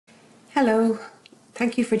Hello,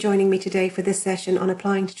 thank you for joining me today for this session on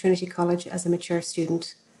applying to Trinity College as a mature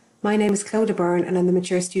student. My name is Clodagh Byrne and I'm the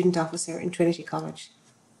Mature Student Officer in Trinity College.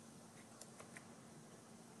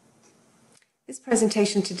 This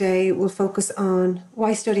presentation today will focus on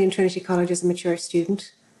why study in Trinity College as a mature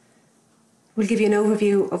student. We'll give you an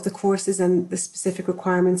overview of the courses and the specific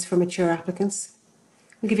requirements for mature applicants.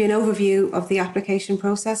 We'll give you an overview of the application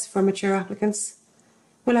process for mature applicants.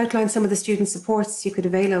 We'll outline some of the student supports you could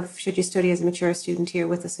avail of should you study as a mature student here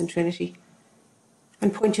with us in Trinity,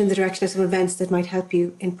 and point you in the direction of some events that might help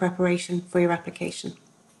you in preparation for your application.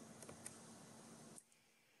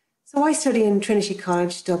 So why study in Trinity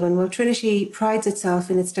College, Dublin? Well, Trinity prides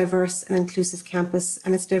itself in its diverse and inclusive campus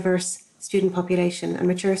and its diverse student population, and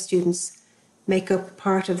mature students make up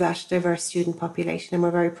part of that diverse student population, and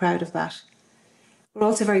we're very proud of that. We're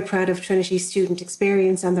also very proud of Trinity's student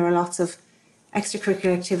experience, and there are lots of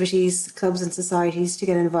extracurricular activities, clubs and societies to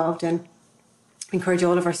get involved in. We encourage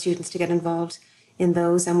all of our students to get involved in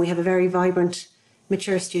those, and we have a very vibrant,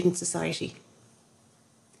 mature student society.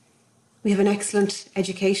 We have an excellent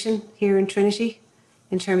education here in Trinity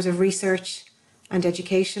in terms of research and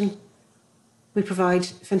education. We provide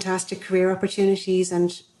fantastic career opportunities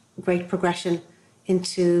and great progression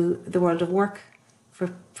into the world of work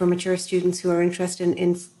for mature students who are interested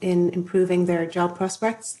in improving their job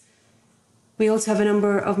prospects. We also have a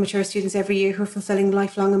number of mature students every year who are fulfilling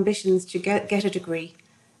lifelong ambitions to get a degree,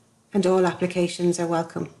 and all applications are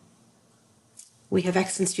welcome. We have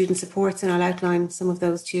excellent student supports, and I'll outline some of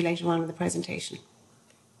those to you later on in the presentation.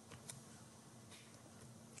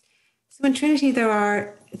 So in Trinity there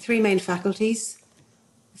are three main faculties: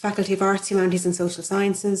 the Faculty of Arts, Humanities and Social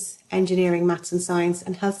Sciences, Engineering, Maths and Science,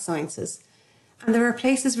 and Health Sciences. And there are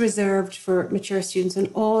places reserved for mature students in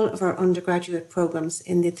all of our undergraduate programmes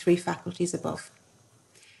in the three faculties above.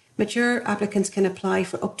 Mature applicants can apply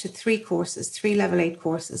for up to three level 8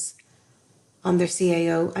 courses on their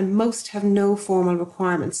CAO, and most have no formal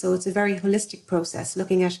requirements. So it's a very holistic process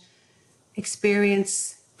looking at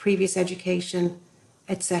experience, previous education,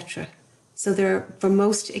 etc. So for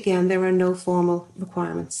most, again, there are no formal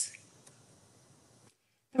requirements.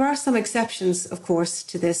 There are some exceptions, of course,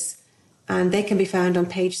 to this, and they can be found on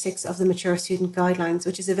page 6 of the Mature Student Guidelines,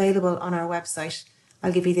 which is available on our website.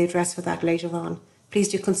 I'll give you the address for that later on. Please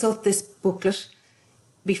do consult this booklet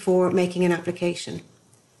before making an application.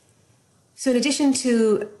 So in addition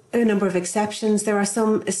to a number of exceptions, there are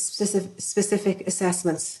some specific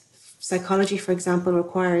assessments. Psychology, for example,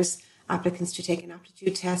 requires applicants to take an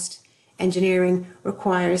aptitude test. Engineering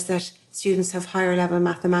requires that students have higher level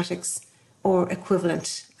mathematics or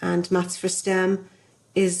equivalent, and Maths for STEM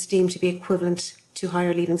is deemed to be equivalent to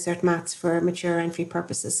higher Leaving Cert Maths for mature entry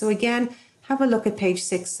purposes. So again, have a look at page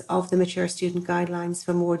 6 of the Mature Student Guidelines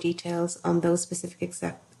for more details on those specific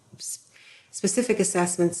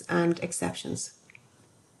assessments and exceptions.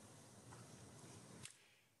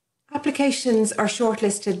 Applications are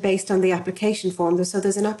shortlisted based on the application form. So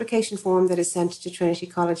there's an application form that is sent to Trinity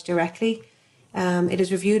College directly. It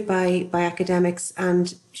is reviewed by academics,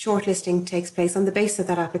 and shortlisting takes place on the basis of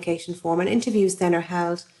that application form, and interviews then are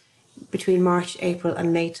held between March, April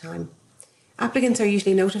and May time. Applicants are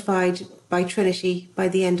usually notified by Trinity by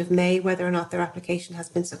the end of May whether or not their application has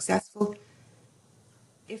been successful.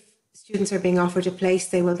 If students are being offered a place,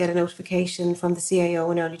 they will get a notification from the CAO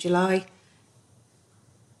in early July.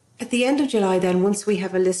 At the end of July then, once we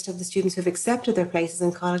have a list of the students who have accepted their places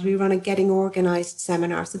in college, we run a Getting Organised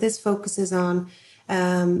seminar. So this focuses on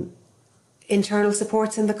internal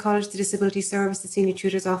supports in the college, the Disability Service, the Senior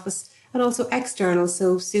Tutor's Office, and also external,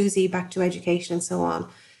 so Susie, Back to Education and so on.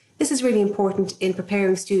 This is really important in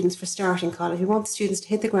preparing students for starting college. We want the students to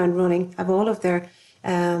hit the ground running, have all of their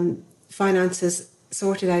finances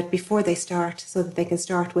sorted out before they start, so that they can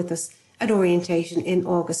start with us at orientation in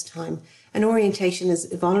August time. And orientation is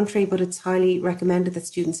voluntary, but it's highly recommended that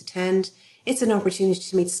students attend. It's an opportunity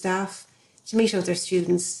to meet staff, to meet other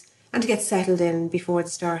students, and to get settled in before the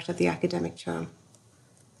start of the academic term.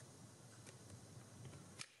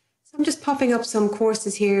 So I'm just popping up some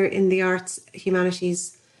courses here in the arts,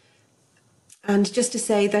 humanities, and just to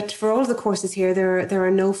say that for all of the courses here, there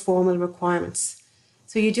are no formal requirements.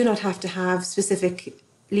 So you do not have to have specific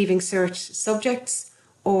Leaving Cert subjects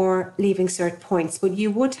or Leaving Cert points, but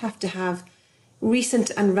you would have to have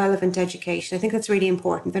recent and relevant education. I think that's really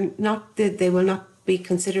important. They will not be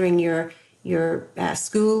considering your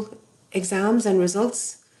school exams and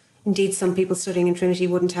results. Indeed, some people studying in Trinity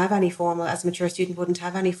wouldn't have any formal, as a mature student, wouldn't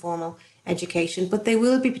have any formal education, but they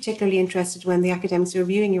will be particularly interested when the academics are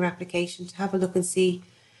reviewing your application to have a look and see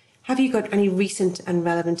Have you got any recent and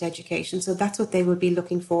relevant education? So that's what they would be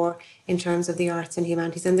looking for in terms of the arts and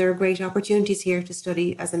humanities, and there are great opportunities here to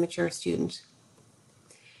study as a mature student.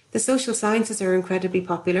 The social sciences are incredibly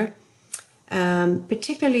popular,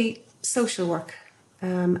 particularly social work.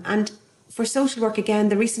 And for social work, again,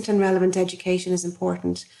 the recent and relevant education is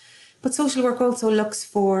important. But social work also looks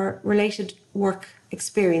for related work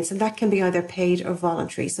experience, and that can be either paid or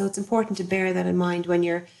voluntary. So it's important to bear that in mind when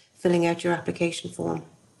you're filling out your application form.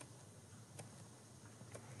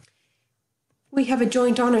 We have a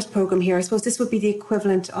joint honours programme here. I suppose this would be the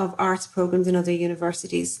equivalent of arts programmes in other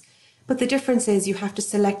universities. But the difference is you have to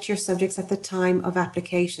select your subjects at the time of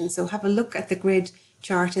application. So have a look at the grid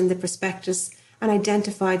chart in the prospectus and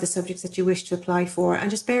identify the subjects that you wish to apply for. And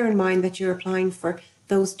just bear in mind that you're applying for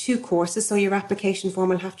those two courses, so your application form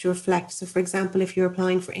will have to reflect. So for example, if you're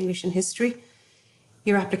applying for English and history,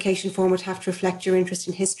 your application form would have to reflect your interest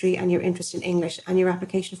in history and your interest in English, and your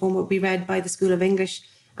application form will be read by the School of English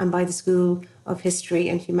and by the School of History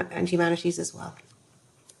and Humanities as well.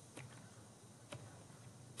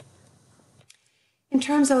 In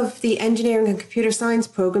terms of the engineering and computer science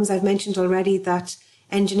programs, I've mentioned already that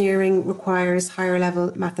engineering requires higher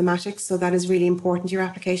level mathematics, so that is really important. Your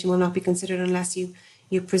application will not be considered unless you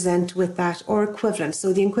present with that or equivalent.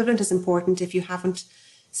 So the equivalent is important if you haven't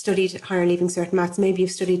studied higher leaving cert maths. Maybe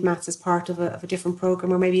you've studied maths as part of a different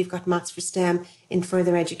programme, or maybe you've got maths for STEM in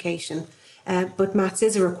further education. But maths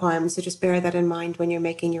is a requirement, so just bear that in mind when you're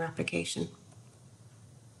making your application.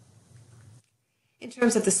 In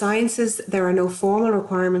terms of the sciences, there are no formal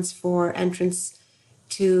requirements for entrance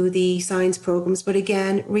to the science programmes, but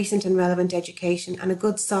again, recent and relevant education and a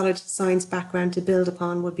good solid science background to build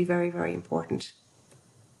upon would be very, very important.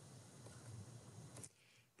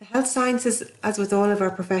 The health sciences, as with all of our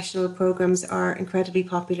professional programmes, are incredibly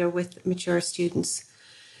popular with mature students.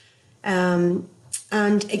 And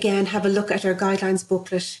again, have a look at our guidelines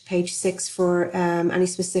booklet, page 6, for any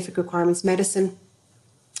specific requirements. Medicine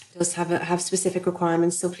does have specific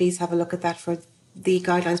requirements, so please have a look at that for the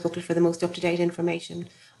guidelines booklet for the most up-to-date information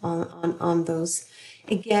on those.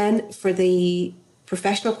 Again, for the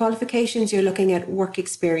professional qualifications, you're looking at work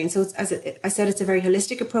experience. So as I said, it's a very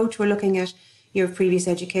holistic approach. We're looking at your previous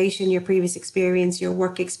education, your previous experience, your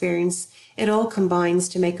work experience. It all combines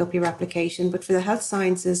to make up your application. But for the health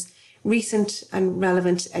sciences, recent and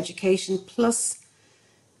relevant education plus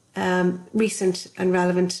recent and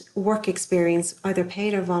relevant work experience, either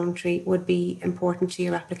paid or voluntary, would be important to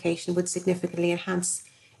your application, would significantly enhance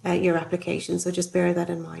your application. So just bear that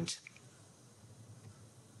in mind.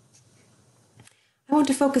 I want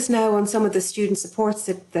to focus now on some of the student supports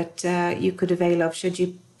that you could avail of should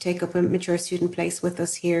you take up a mature student place with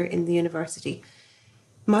us here in the university.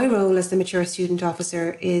 My role as the Mature Student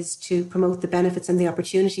Officer is to promote the benefits and the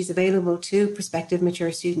opportunities available to prospective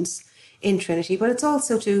mature students in Trinity, but it's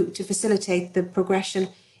also to facilitate the progression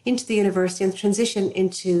into the university and the transition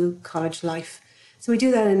into college life. So we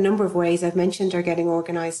do that in a number of ways. I've mentioned our Getting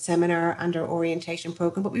Organised seminar and our orientation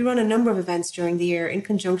programme, but we run a number of events during the year in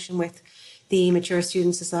conjunction with the Mature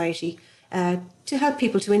Student Society to help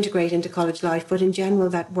people to integrate into college life, but in general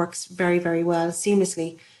that works very, very well,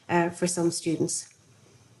 seamlessly for some students.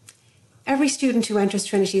 Every student who enters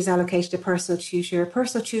Trinity is allocated a personal tutor. A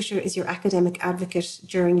personal tutor is your academic advocate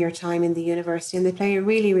during your time in the university, and they play a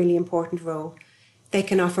really, really important role. They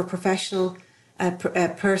can offer professional,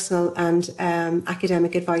 personal and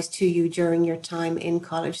academic advice to you during your time in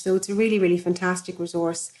college. So it's a really, really fantastic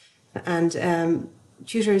resource, and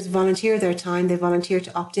tutors volunteer their time, they volunteer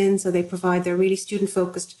to opt in, so they're really student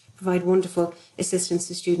focused, provide wonderful assistance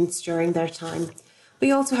to students during their time. We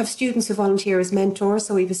also have students who volunteer as mentors,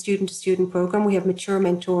 so we have a student-to-student programme, we have mature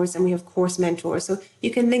mentors and we have course mentors, so you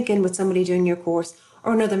can link in with somebody doing your course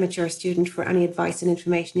or another mature student for any advice and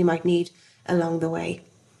information you might need along the way.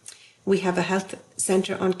 We have a health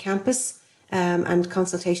centre on campus and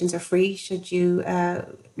consultations are free should you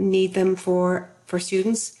need them for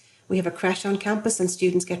students. We have a creche on campus and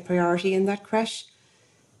students get priority in that creche.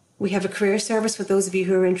 We have a career service for those of you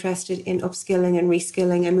who are interested in upskilling and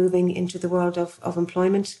reskilling and moving into the world of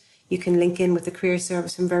employment. You can link in with the career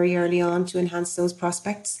service from very early on to enhance those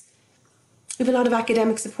prospects. We have a lot of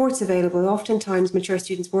academic supports available. Oftentimes mature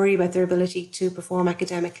students worry about their ability to perform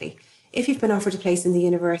academically. If you've been offered a place in the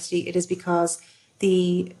university, it is because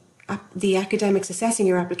the academics assessing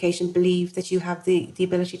your application believe that you have the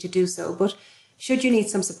ability to do so. But should you need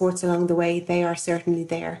some supports along the way, they are certainly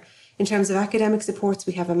there. In terms of academic supports,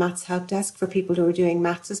 we have a maths help desk for people who are doing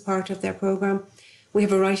maths as part of their programme. We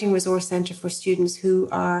have a writing resource centre for students who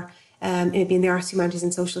are maybe in the arts, humanities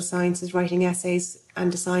and social sciences, writing essays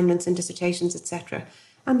and assignments and dissertations, etc.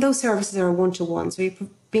 And those services are one-to-one. So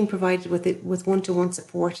being provided with one-to-one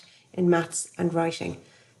support in maths and writing.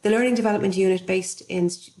 The Learning Development Unit based in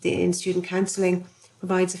student counselling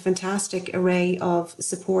provides a fantastic array of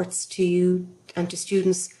supports to you and to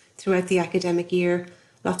students throughout the academic year.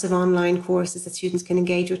 Lots of online courses that students can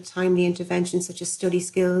engage with, timely interventions such as study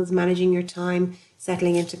skills, managing your time,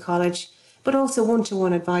 settling into college, but also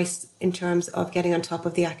one-to-one advice in terms of getting on top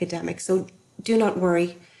of the academics. So do not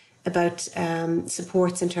worry about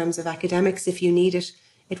supports in terms of academics. If you need it,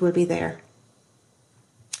 it will be there.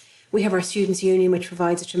 We have our Students' Union, which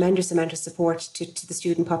provides a tremendous amount of support to the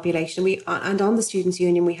student population. And on the Students'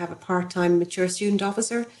 Union, we have a part-time mature student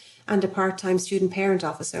officer and a part-time student parent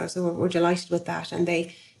officer. So we're delighted with that. And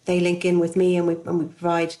they link in with me, and we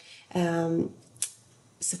provide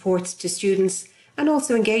support to students and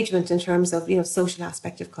also engagement in terms of, social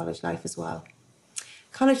aspect of college life as well.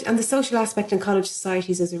 College and the social aspect in college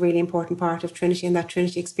societies is a really important part of Trinity and that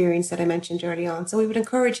Trinity experience that I mentioned early on. So we would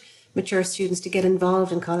encourage mature students to get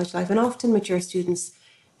involved in college life, and often mature students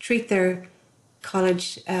treat their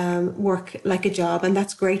college work like a job, and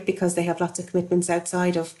that's great because they have lots of commitments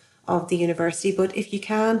outside of the university. But if you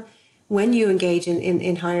can, when you engage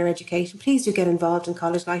in higher education, please do get involved in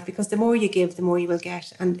college life, because the more you give, the more you will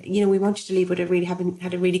get. And we want you to leave with having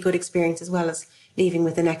had a really good experience, as well as leaving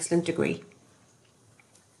with an excellent degree.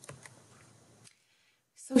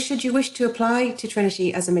 So should you wish to apply to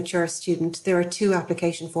Trinity as a mature student, there are 2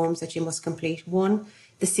 application forms that you must complete. One,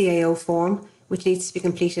 the CAO form, which needs to be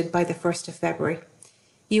completed by the 1st of February.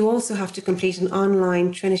 You also have to complete an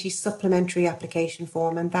online Trinity supplementary application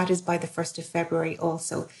form, and that is by the 1st of February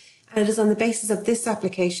also. And it is on the basis of this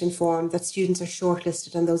application form that students are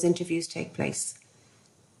shortlisted and those interviews take place.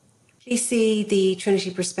 Please see the Trinity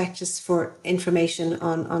prospectus for information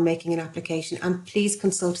on making an application, and please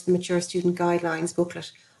consult the Mature Student Guidelines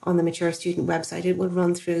booklet on the Mature Student website. It will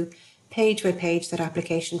run through page by page that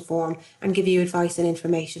application form and give you advice and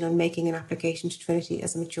information on making an application to Trinity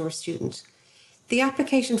as a mature student. The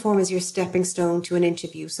application form is your stepping stone to an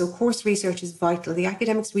interview, so course research is vital. The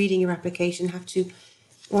academics reading your application have to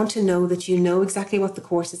want to know that you know exactly what the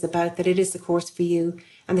course is about, that it is the course for you,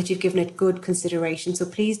 and that you've given it good consideration. So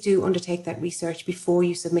please do undertake that research before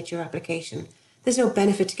you submit your application. There's no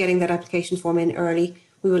benefit to getting that application form in early.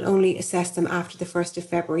 We will only assess them after the 1st of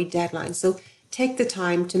February deadline. So take the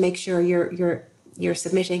time to make sure you're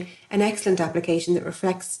submitting an excellent application that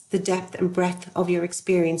reflects the depth and breadth of your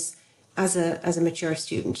experience as a mature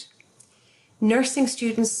student. Nursing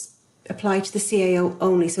students apply to the CAO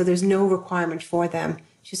only, so there's no requirement for them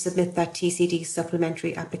to submit that TCD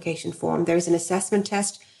supplementary application form. There's an assessment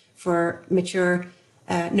test for mature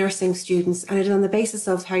nursing students, and it is on the basis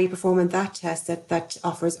of how you perform on that test that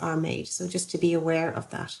offers are made. So just to be aware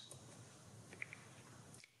of that.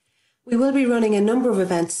 We will be running a number of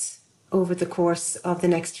events over the course of the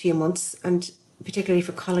next few months, and particularly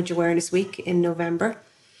for College Awareness Week in November.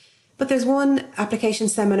 But there's one application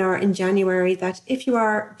seminar in January that, if you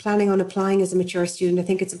are planning on applying as a mature student, I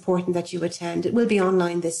think it's important that you attend. It will be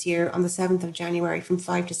online this year on the 7th of January from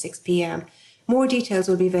 5 to 6 p.m. More details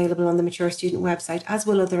will be available on the Mature Student website, as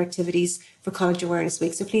will other activities for College Awareness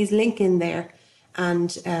Week. So please link in there,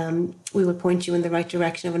 and we will point you in the right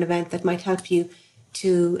direction of an event that might help you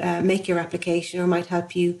to make your application, or might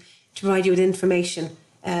help you to provide you with information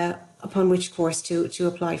upon which course to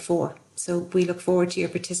apply for. So we look forward to your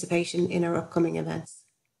participation in our upcoming events.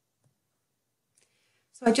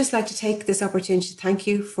 So I'd just like to take this opportunity to thank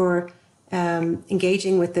you for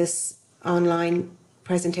engaging with this online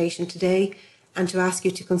presentation today, and to ask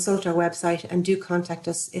you to consult our website and do contact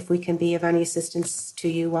us if we can be of any assistance to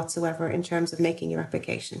you whatsoever in terms of making your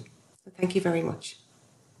application. So thank you very much.